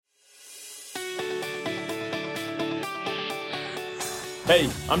Hey,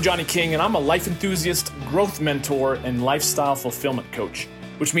 I'm Johnny King, and I'm a life enthusiast, growth mentor, and lifestyle fulfillment coach,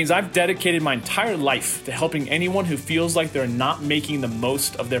 which means I've dedicated my entire life to helping anyone who feels like they're not making the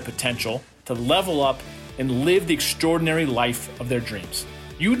most of their potential to level up and live the extraordinary life of their dreams.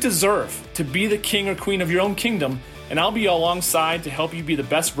 You deserve to be the king or queen of your own kingdom, and I'll be alongside to help you be the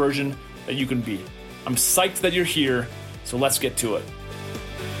best version that you can be. I'm psyched that you're here, so let's get to it.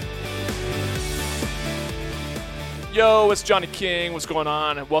 Yo, it's Johnny King. What's going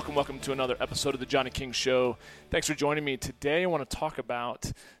on? And welcome to another episode of the Johnny King Show. Thanks for joining me. Today I want to talk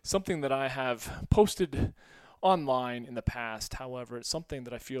about something that I have posted online in the past. However, it's something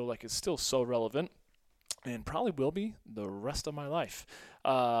that I feel like is still so relevant and probably will be the rest of my life.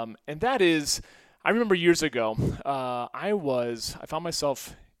 And that is, I remember years ago, I found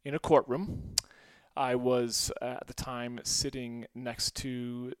myself in a courtroom. I was at the time sitting next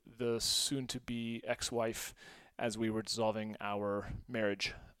to the soon-to-be ex-wife as we were dissolving our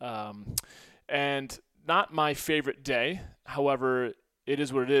marriage. And not my favorite day. However, it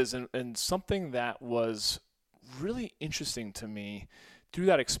is what it is. And something that was really interesting to me through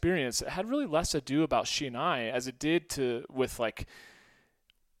that experience, it had really less to do about she and I as it did with like,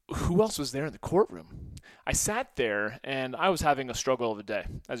 who else was there in the courtroom? I sat there and I was having a struggle of a day,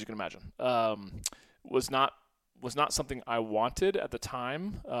 as you can imagine. Was not something I wanted at the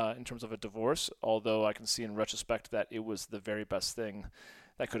time in terms of a divorce, although I can see in retrospect that it was the very best thing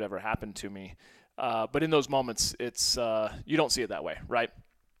that could ever happen to me. But in those moments, it's you don't see it that way, right?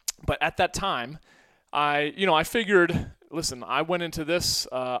 But at that time, I figured, listen, I went into this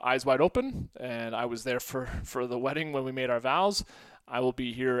eyes wide open, and I was there for the wedding when we made our vows. I will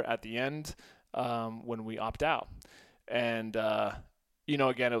be here at the end when we opt out. And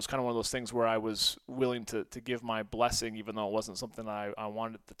again, it was kind of one of those things where I was willing to give my blessing, even though it wasn't something I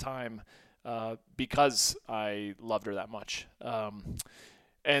wanted at the time, because I loved her that much.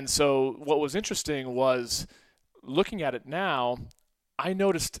 And so what was interesting was, looking at it now, I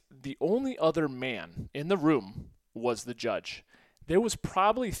noticed the only other man in the room was the judge. There was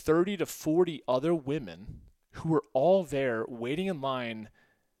probably 30 to 40 other women who were all there waiting in line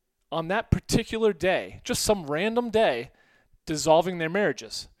on that particular day, just some random day, dissolving their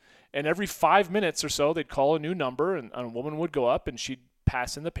marriages. And every 5 minutes or so, they'd call a new number, and a woman would go up, and she'd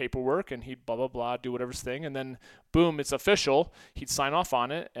pass in the paperwork, and he'd blah, blah, blah, do whatever his thing, and then boom, it's official. He'd sign off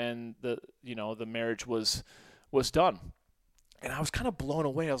on it, and the marriage was done. And I was kind of blown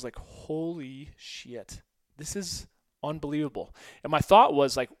away. I was like, holy shit, this is unbelievable. And my thought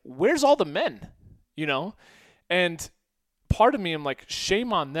was like, where's all the men? And part of me, I'm like,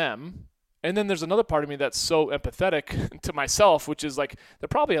 shame on them. And then there's another part of me that's so empathetic to myself, which is like, they're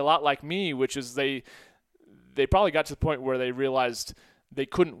probably a lot like me, which is they probably got to the point where they realized they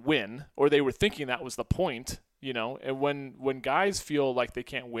couldn't win, or they were thinking that was the point, and when guys feel like they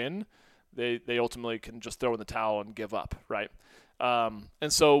can't win, they ultimately can just throw in the towel and give up, right?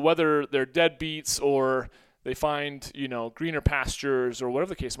 And so whether they're deadbeats or they find, greener pastures or whatever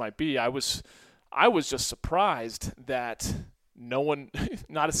the case might be, I was just surprised that no one,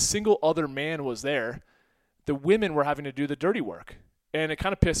 not a single other man was there. The women were having to do the dirty work, and it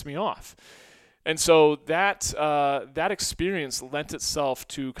kind of pissed me off. And so that experience lent itself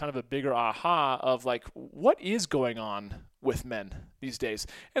to kind of a bigger aha of like, what is going on with men these days?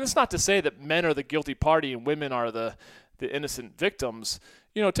 And it's not to say that men are the guilty party and women are the innocent victims.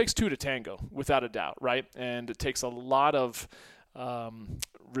 It takes two to tango, without a doubt, right? And it takes a lot of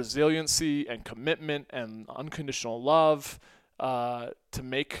resiliency and commitment and unconditional love to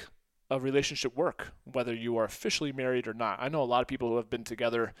make a relationship work, whether you are officially married or not. I know a lot of people who have been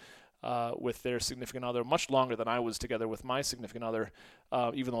together with their significant other much longer than I was together with my significant other,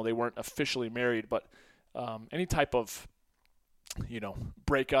 even though they weren't officially married. But any type of,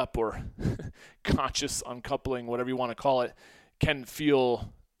 breakup or conscious uncoupling, whatever you want to call it, can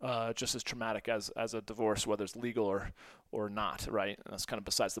feel just as traumatic as a divorce, whether it's legal or not, right? And that's kind of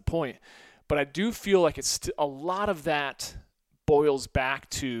besides the point. But I do feel like it's a lot of that boils back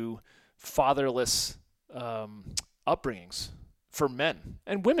to fatherless upbringings for men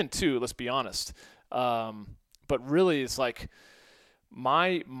and women too, let's be honest. But really, it's like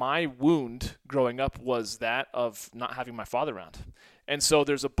my wound growing up was that of not having my father around. And so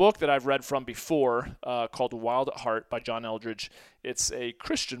there's a book that I've read from before called Wild at Heart by John Eldredge. It's a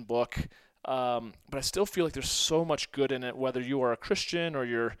Christian book, but I still feel like there's so much good in it, whether you are a Christian or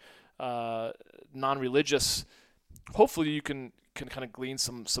you're non-religious. Hopefully you can kind of glean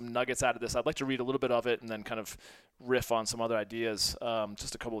some nuggets out of this. I'd like to read a little bit of it and then kind of riff on some other ideas,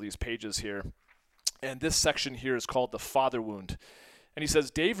 just a couple of these pages here. And this section here is called The Father Wound. And he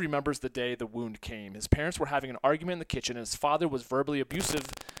says, Dave remembers the day the wound came. His parents were having an argument in the kitchen, and his father was verbally abusive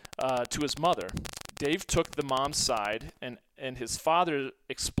to his mother. Dave took the mom's side, and his father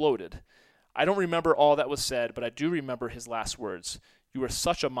exploded. I don't remember all that was said, but I do remember his last words. "You are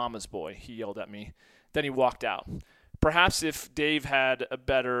such a mama's boy," he yelled at me. Then he walked out. Perhaps if Dave had a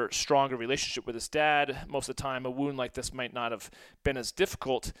better, stronger relationship with his dad, most of the time a wound like this might not have been as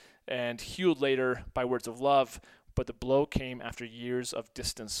difficult and healed later by words of love, but the blow came after years of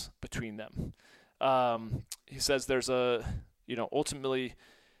distance between them. He says ultimately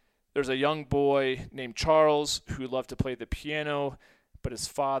there's a young boy named Charles who loved to play the piano, but his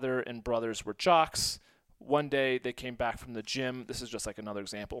father and brothers were jocks. One day they came back from the gym, this is just like another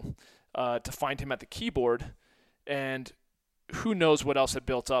example, to find him at the keyboard, and who knows what else had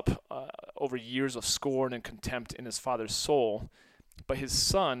built up over years of scorn and contempt in his father's soul, but his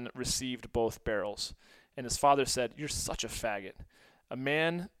son received both barrels. And his father said, "You're such a faggot." A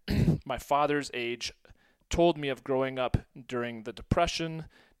man my father's age told me of growing up during the Depression.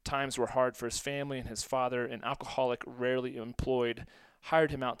 Times were hard for his family, and his father, an alcoholic, rarely employed,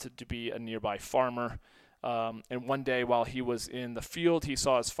 hired him out to be a nearby farmer. And one day while he was in the field, he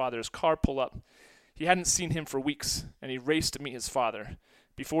saw his father's car pull up. He hadn't seen him for weeks, and he raced to meet his father.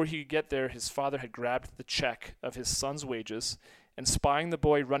 Before he could get there, his father had grabbed the check of his son's wages, and spying the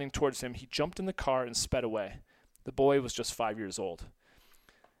boy running towards him, he jumped in the car and sped away. The boy was just 5 years old.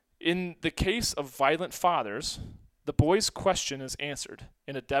 In the case of violent fathers, the boy's question is answered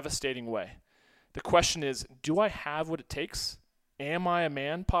in a devastating way. The question is, do I have what it takes? Am I a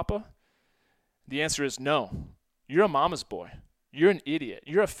man, Papa? The answer is no. You're a mama's boy. You're an idiot.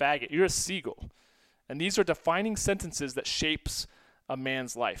 You're a faggot. You're a seagull. And these are defining sentences that shapes a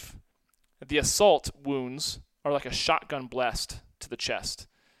man's life. The assault wounds are like a shotgun blast to the chest.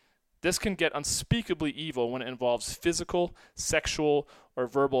 This can get unspeakably evil when it involves physical, sexual, or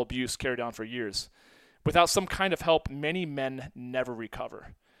verbal abuse carried on for years. Without some kind of help, many men never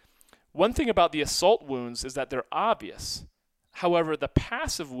recover. One thing about the assault wounds is that they're obvious. However, the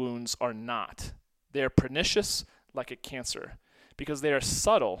passive wounds are not. They are pernicious like a cancer. Because they are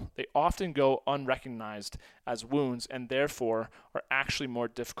subtle, they often go unrecognized as wounds and therefore are actually more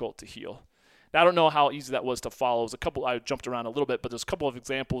difficult to heal. Now, I don't know how easy that was to follow. I jumped around a little bit, but there's a couple of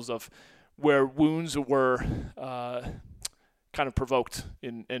examples of where wounds were kind of provoked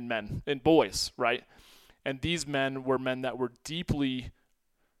in men, in boys, right? And these men were men that were deeply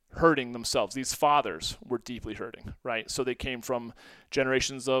hurting themselves. These fathers were deeply hurting, right? So they came from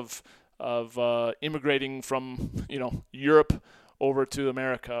generations of immigrating from, Europe over to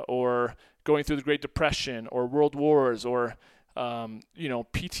America, or going through the Great Depression, or World Wars, or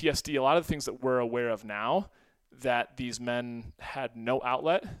PTSD, a lot of the things that we're aware of now that these men had no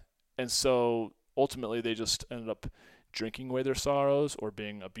outlet. And so ultimately they just ended up drinking away their sorrows or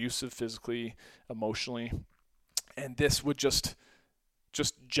being abusive physically, emotionally. And this would just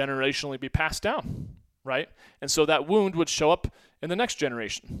generationally be passed down, right? And so that wound would show up in the next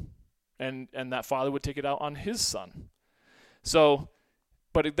generation. And that father would take it out on his son. So,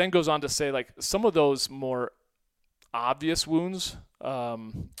 but it then goes on to say, like, some of those more obvious wounds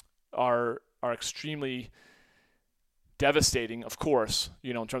are extremely devastating, of course,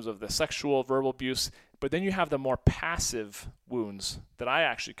 in terms of the sexual, verbal abuse. But then you have the more passive wounds that I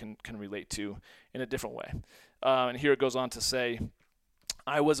actually can relate to in a different way. And here it goes on to say,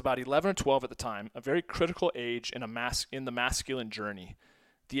 I was about 11 or 12 at the time, a very critical age in the masculine journey,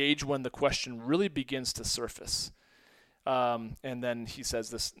 the age when the question really begins to surface. And then he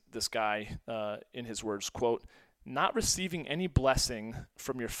says this guy, in his words, quote, "Not receiving any blessing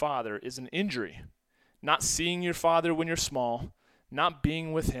from your father is an injury. Not seeing your father when you're small, not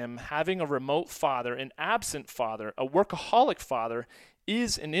being with him, having a remote father, an absent father, a workaholic father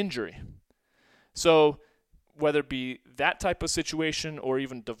is an injury." So whether it be that type of situation or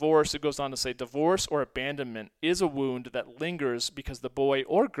even divorce, it goes on to say divorce or abandonment is a wound that lingers because the boy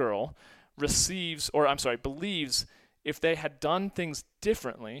or girl believes if they had done things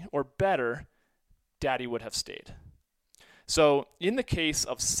differently or better, daddy would have stayed. So in the case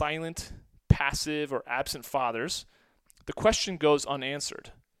of silent, passive, or absent fathers, the question goes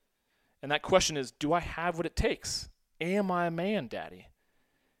unanswered. And that question is, do I have what it takes? Am I a man, daddy?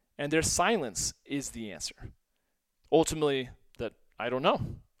 And their silence is the answer. Ultimately, that I don't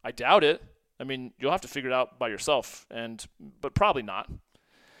know. I doubt it. I mean, you'll have to figure it out by yourself, but probably not.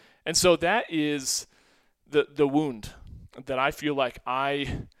 And so that is the wound that I feel like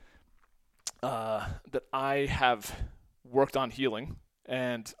I have worked on healing,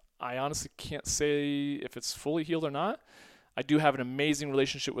 and I honestly can't say if it's fully healed or not. I do have an amazing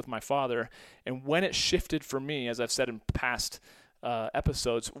relationship with my father, and when it shifted for me, as I've said in past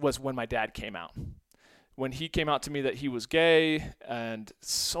episodes was when my dad came out. When he came out to me that he was gay, and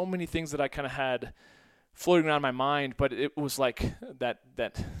so many things that I kind of had floating around my mind, but it was like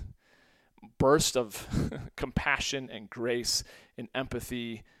that burst of compassion and grace and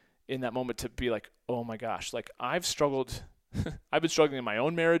empathy in that moment to be like, oh my gosh, like I've struggled, I've been struggling in my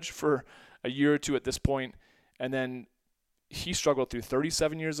own marriage for a year or two at this point, and then he struggled through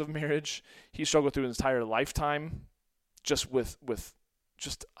 37 years of marriage. He struggled through his entire lifetime just with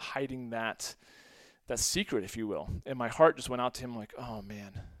just hiding that secret, if you will. And my heart just went out to him like, oh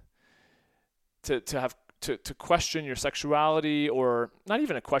man, to question your sexuality, or not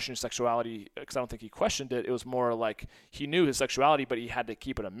even a question of sexuality, because I don't think he questioned it. It was more like he knew his sexuality, but he had to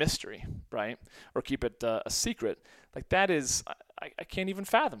keep it a mystery, right? Or keep it a secret. Like that is, I can't even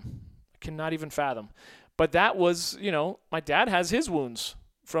fathom. I cannot even fathom. But that was, my dad has his wounds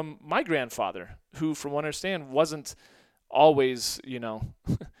from my grandfather, who, from what I understand, wasn't always,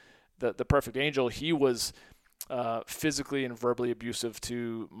 the perfect angel. He was physically and verbally abusive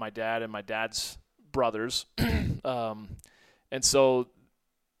to my dad and my dad's brothers, and so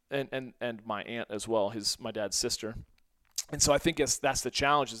and my aunt as well, my dad's sister. And so I think that's the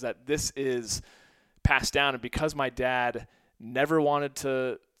challenge, is that this is passed down. And because my dad never wanted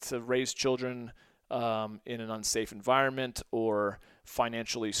to raise children in an unsafe environment or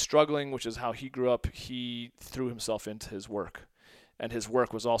financially struggling, which is how he grew up, he threw himself into his work. And his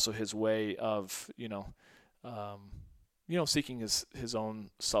work was also his way of, seeking his own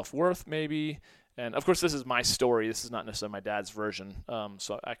self-worth maybe. And of course, this is my story. This is not necessarily my dad's version.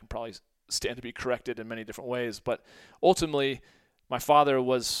 So I can probably stand to be corrected in many different ways. But ultimately, my father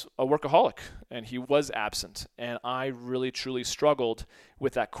was a workaholic and he was absent. And I really, truly struggled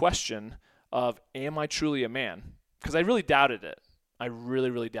with that question of, am I truly a man? Because I really doubted it. I really,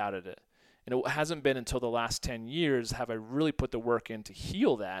 really doubted it. And it hasn't been until the last 10 years have I really put the work in to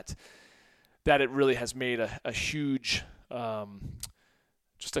heal that it really has made a huge,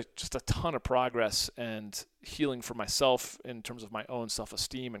 just a ton of progress and healing for myself in terms of my own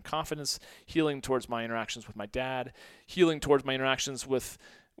self-esteem and confidence, healing towards my interactions with my dad, healing towards my interactions with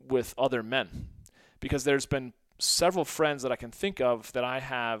other men. Because there's been several friends that I can think of that I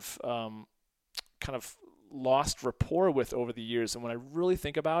have kind of lost rapport with over the years. And when I really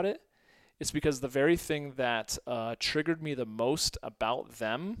think about it, it's because the very thing that triggered me the most about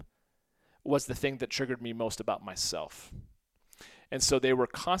them was the thing that triggered me most about myself. And so they were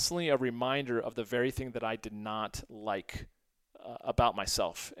constantly a reminder of the very thing that I did not like about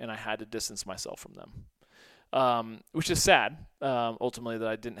myself, and I had to distance myself from them, which is sad, ultimately, that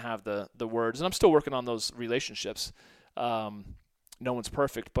I didn't have the words. And I'm still working on those relationships. No one's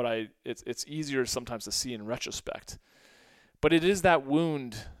perfect, but it's easier sometimes to see in retrospect. But it is that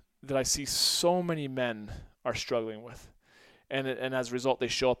wound that I see so many men are struggling with. And as a result, they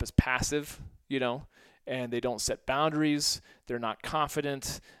show up as passive, and they don't set boundaries. They're not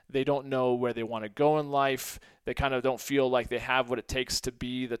confident. They don't know where they want to go in life. They kind of don't feel like they have what it takes to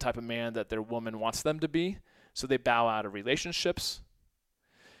be the type of man that their woman wants them to be. So they bow out of relationships.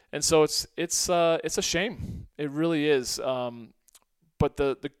 And so it's a shame. It really is. But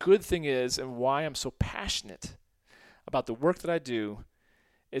the good thing is, and why I'm so passionate about the work that I do,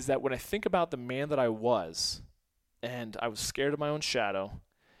 is that when I think about the man that I was, and I was scared of my own shadow,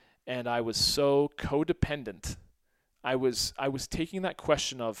 and I was so codependent, I was taking that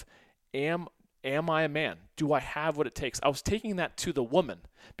question of, am I a man? Do I have what it takes? I was taking that to the woman,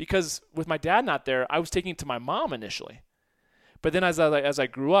 because with my dad not there, I was taking it to my mom initially. But then as I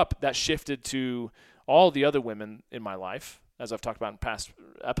grew up, that shifted to all the other women in my life. As I've talked about in past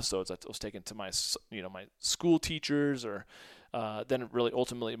episodes, I was taken to my school teachers, or then really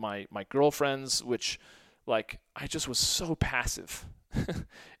ultimately my girlfriends, which like I just was so passive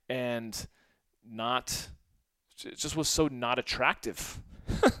and just was so not attractive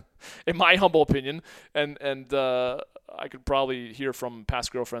in my humble opinion. And I could probably hear from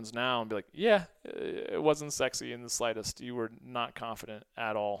past girlfriends now and be like, yeah, it wasn't sexy in the slightest. You were not confident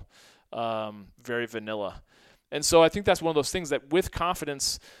at all. Very vanilla. And so I think that's one of those things that with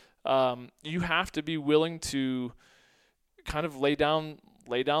confidence, you have to be willing to kind of lay down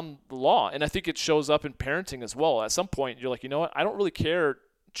the law. And I think it shows up in parenting as well. At some point, you're like, you know what? I don't really care,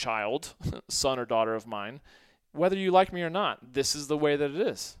 child, son or daughter of mine, whether you like me or not. This is the way that it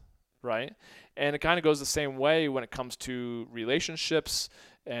is, right? And it kind of goes the same way when it comes to relationships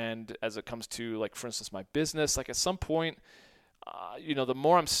and as it comes to, like, for instance, my business. Like at some point,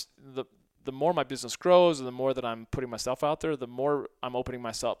 the more my business grows and the more that I'm putting myself out there, the more I'm opening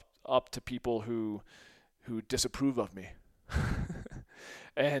myself up to people who disapprove of me.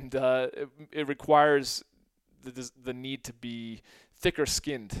 And it requires the need to be thicker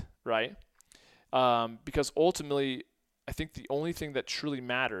skinned, right? Because ultimately, I think the only thing that truly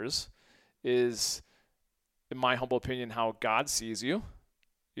matters is, in my humble opinion, how God sees you,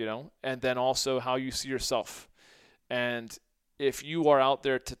 and then also how you see yourself. And if you are out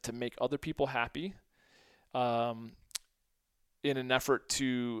there to make other people happy, in an effort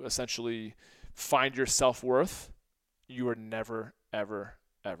to essentially find your self-worth, you are never, ever,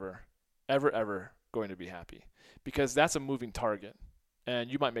 ever, ever, ever going to be happy, because that's a moving target.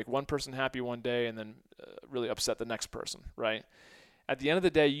 And you might make one person happy one day and then really upset the next person, right? At the end of the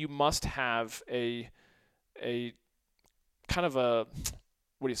day, you must have a kind of a,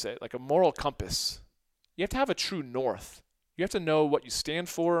 what do you say, like a moral compass. You have to have a true north. You have to know what you stand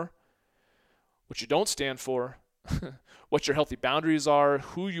for, what you don't stand for, what your healthy boundaries are,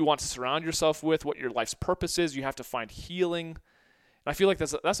 who you want to surround yourself with, what your life's purpose is. You have to find healing. And I feel like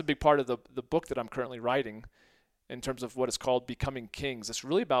that's a big part of the book that I'm currently writing, in terms of what is called Becoming Kings. It's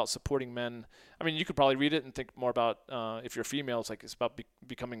really about supporting men. I mean, you could probably read it and think more about, if you're female, it's about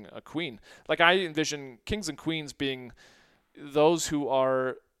becoming a queen. Like, I envision kings and queens being those who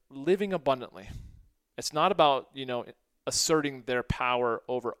are living abundantly. It's not about, asserting their power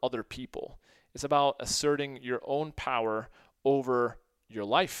over other people. It's about asserting your own power over your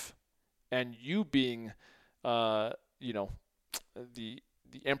life, and you being, the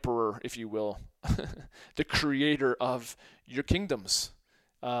emperor, if you will, the creator of your kingdoms.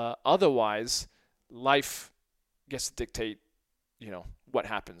 Otherwise, life gets to dictate, what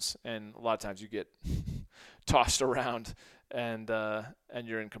happens, and a lot of times you get tossed around, and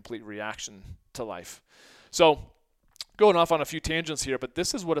you're in complete reaction to life. So, going off on a few tangents here, but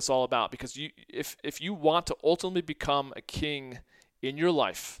this is what it's all about, because if you want to ultimately become a king in your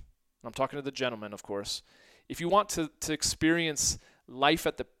life, I'm talking to the gentleman, of course, if you want to experience life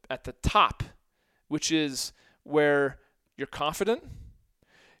at the top, which is where you're confident,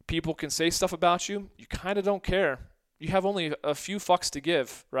 people can say stuff about you, you kind of don't care. You have only a few fucks to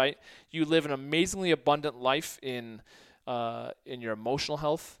give, right? You live an amazingly abundant life in your emotional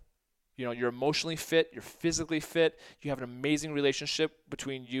health. You're emotionally fit, you're physically fit, you have an amazing relationship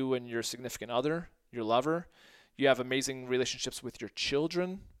between you and your significant other, your lover. You have amazing relationships with your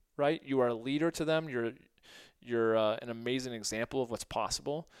children, right? You are a leader to them. You're an amazing example of what's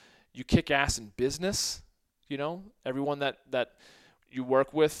possible. You kick ass in business. Everyone that you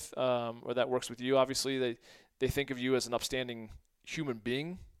work with, or that works with you, obviously, they think of you as an upstanding human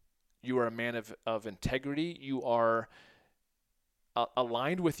being. You are a man of integrity. You are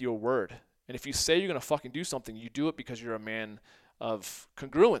aligned with your word. And if you say you're going to fucking do something, you do it because you're a man of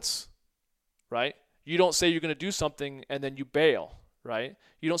congruence, right? You don't say you're going to do something and then you bail, right?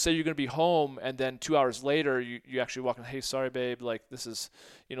 You don't say you're going to be home and then 2 hours later you actually walk in, hey, sorry, babe, like this is,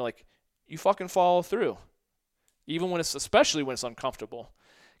 you fucking follow through. Especially when it's uncomfortable,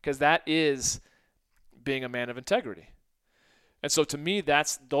 because that is being a man of integrity. And so to me,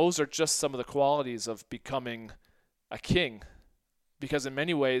 those are just some of the qualities of becoming a king. Because in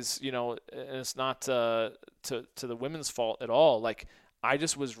many ways, and it's not to the women's fault at all. Like, I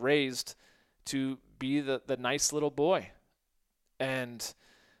just was raised to be the nice little boy. And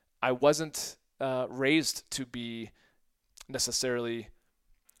I wasn't raised to be necessarily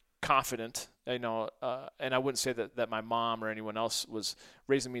confident, and I wouldn't say that my mom or anyone else was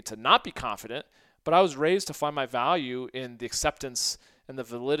raising me to not be confident, but I was raised to find my value in the acceptance and the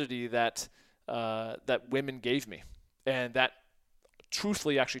validity that women gave me. And that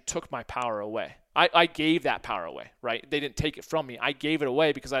truthfully actually took my power away. I gave that power away, right? They didn't take it from me. I gave it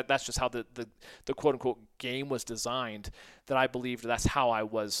away because that's just how the quote unquote game was designed, that I believed that's how I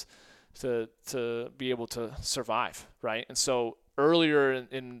was to be able to survive, right? And so earlier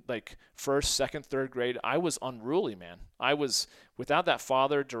in like first, second, third grade, I was unruly, man. I was without that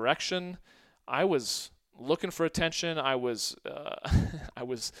father direction. I was looking for attention. I was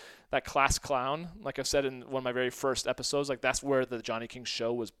that class clown, like I said in one of my very first episodes. Like, that's where the Johnny King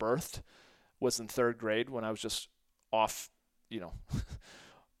Show was birthed, was in third grade, when I was just off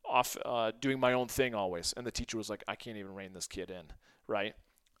doing my own thing always, and the teacher was like, I can't even rein this kid in, right?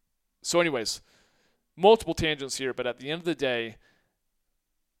 So anyways, multiple tangents here, but at the end of the day,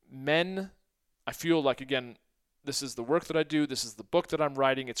 men, I feel like, again, this is the work that I do, this is the book that I'm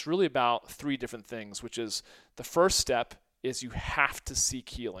writing, it's really about three different things, which is, the first step is you have to seek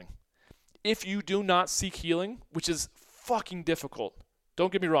healing. If you do not seek healing, which is fucking difficult,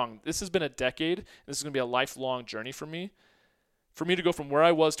 don't get me wrong, this has been a decade, and this is going to be a lifelong journey for me. For me to go from where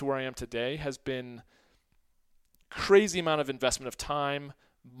I was to where I am today has been crazy amount of investment of time,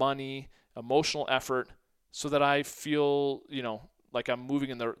 money, emotional effort, so that I feel, like I'm moving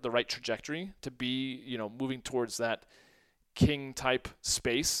in the right trajectory to be, moving towards that king type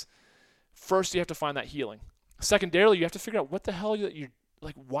space, first you have to find that healing. Secondarily, you have to figure out what the hell you're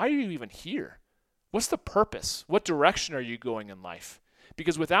like, why are you even here? What's the purpose? What direction are you going in life?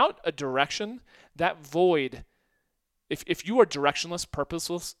 Because without a direction, that void, if you are directionless,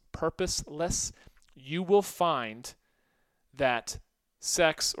 purposeless, you will find that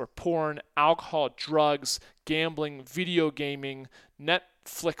sex or porn, alcohol, drugs, gambling, video gaming,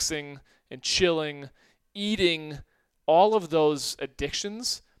 Netflixing and chilling, eating, all of those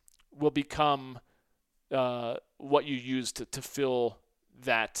addictions will become what you use to fill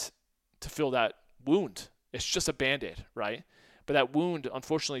that wound. It's just a Band-Aid, right? But that wound,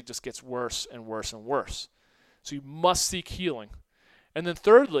 unfortunately, just gets worse and worse and worse. So you must seek healing. And then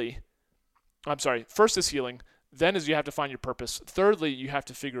first is healing, then is you have to find your purpose. Thirdly, you have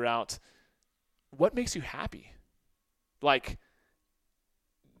to figure out what makes you happy. Like,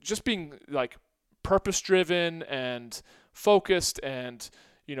 just being like purpose-driven and focused and,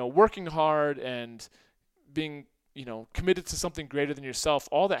 working hard and being, committed to something greater than yourself,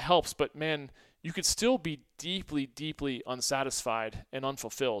 all that helps. But man, you could still be deeply, deeply unsatisfied and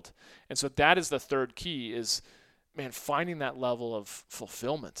unfulfilled. And so that is the third key is, man, finding that level of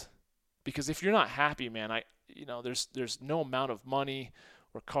fulfillment. Because if you're not happy, man, there's no amount of money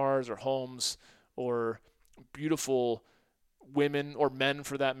or cars or homes or beautiful women or men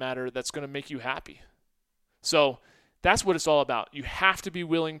for that matter that's going to make you happy. So that's what it's all about. You have to be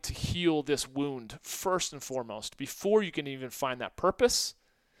willing to heal this wound first and foremost before you can even find that purpose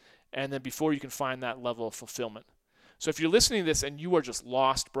and then before you can find that level of fulfillment. So if you're listening to this and you are just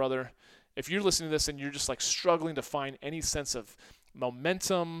lost, brother, if you're listening to this and you're just like struggling to find any sense of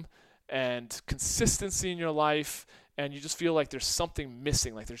momentum and consistency in your life and you just feel like there's something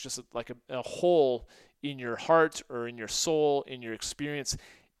missing, like there's just a hole in your heart or in your soul, in your experience,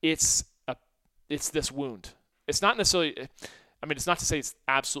 it's this wound. It's not necessarily, it's not to say it's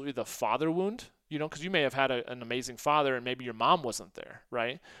absolutely the father wound, because you may have had an amazing father and maybe your mom wasn't there,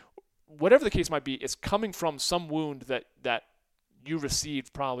 right? Whatever the case might be, it's coming from some wound that you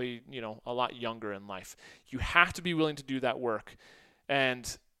received probably, a lot younger in life. You have to be willing to do that work.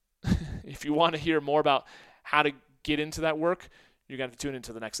 And if you want to hear more about how to get into that work, you're going to have to tune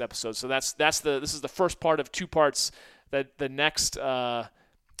into the next episode. So this is the first part of two parts. That the next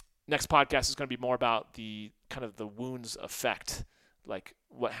podcast is going to be more about the kind of the wound's effect, like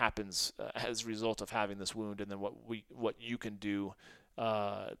what happens as a result of having this wound, and then what you can do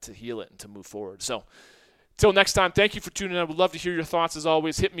to heal it and to move forward. So till next time, thank you for tuning in. I would love to hear your thoughts as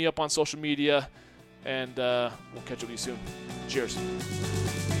always. Hit me up on social media, and we'll catch up with you soon. Cheers.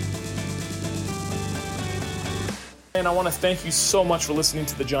 And I want to thank you so much for listening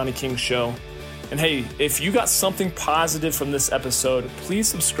to The Johnny King Show. And hey, if you got something positive from this episode, please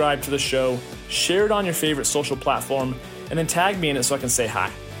subscribe to the show, share it on your favorite social platform, and then tag me in it so I can say hi.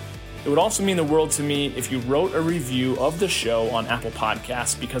 It would also mean the world to me if you wrote a review of the show on Apple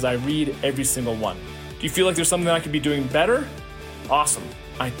Podcasts, because I read every single one. Do you feel like there's something that I could be doing better? Awesome.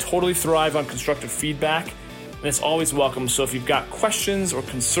 I totally thrive on constructive feedback, and it's always welcome. So if you've got questions or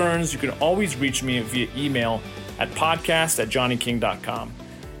concerns, you can always reach me via email at podcast@johnnyking.com.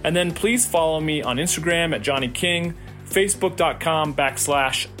 And then please follow me on Instagram at Johnny King,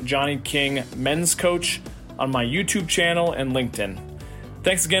 Facebook.com/Johnny King Men's Coach, on my YouTube channel and LinkedIn.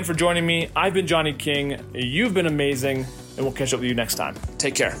 Thanks again for joining me. I've been Johnny King. You've been amazing, and we'll catch up with you next time.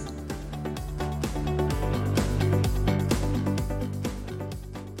 Take care.